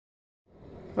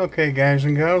Okay guys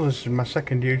and girls, this is my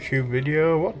second YouTube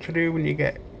video. What to do when you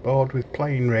get bored with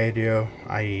playing radio,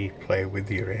 i.e. play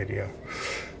with your radio.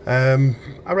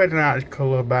 I read an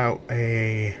article about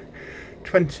a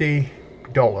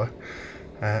 $20,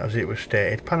 as it was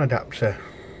stated, Panadapter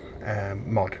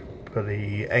mod for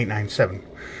the 897.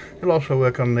 It'll also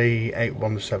work on the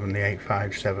 817, the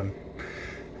 857,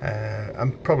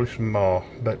 and probably some more.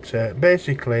 But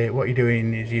basically what you're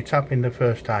doing is you're tapping the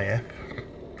first IF,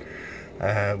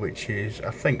 which is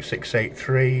I think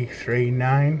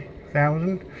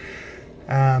 68339,000,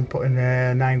 and putting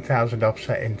a 9000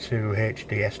 offset into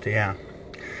HD SDR.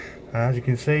 As you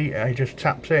can see, I just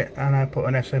tapped it and I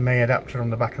put an SMA adapter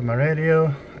on the back of my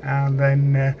radio, and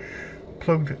then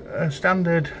plugged a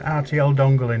standard RTL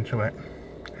dongle into it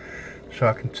so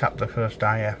I can tap the first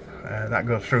IF. That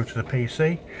goes through to the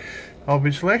PC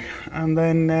obviously, and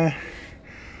then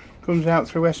comes out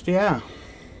through SDR.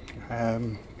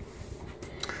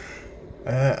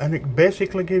 And it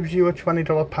basically gives you a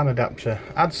 $20 Panadapter.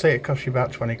 I'd say it costs you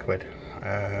about 20 quid,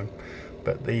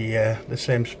 but the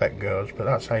same spec goes. But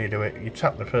that's how you do it. You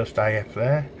tap the first IF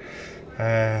there,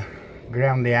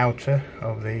 ground the outer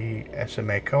of the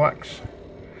SMA coax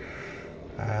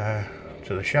to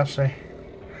the chassis,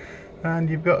 and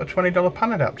you've got a $20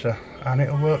 Panadapter, and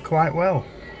it'll work quite well.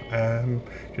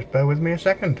 Just bear with me a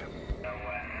second.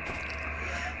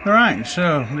 Alright,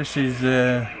 so this is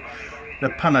the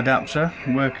Panadapter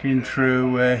working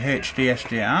through HD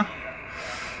SDR,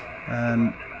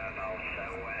 and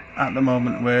at the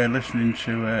moment we're listening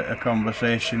to a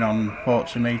conversation on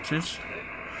ports meters.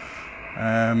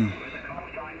 What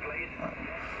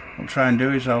I'll try and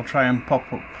do is I'll try and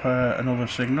pop up another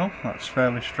signal that's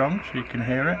fairly strong so you can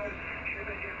hear it.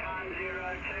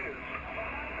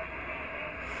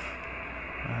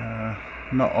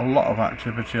 Not a lot of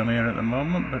activity on here at the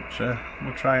moment, but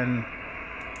we'll try and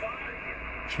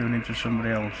tune into somebody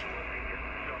else.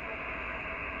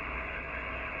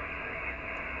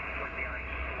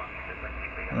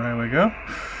 There we go.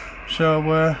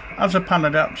 So as a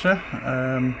Panadapter,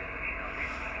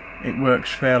 it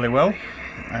works fairly well.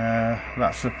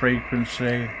 That's the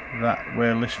frequency that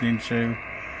we're listening to,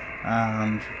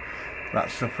 and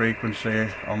that's the frequency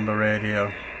on the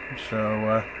radio,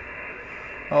 so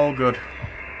all good.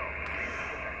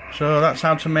 So that's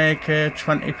how to make a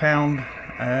 £20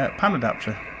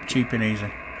 Panadapter, cheap and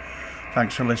easy.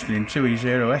 Thanks for listening.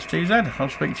 2E0STZ. I'll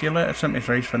speak to you later.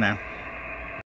 73s for now.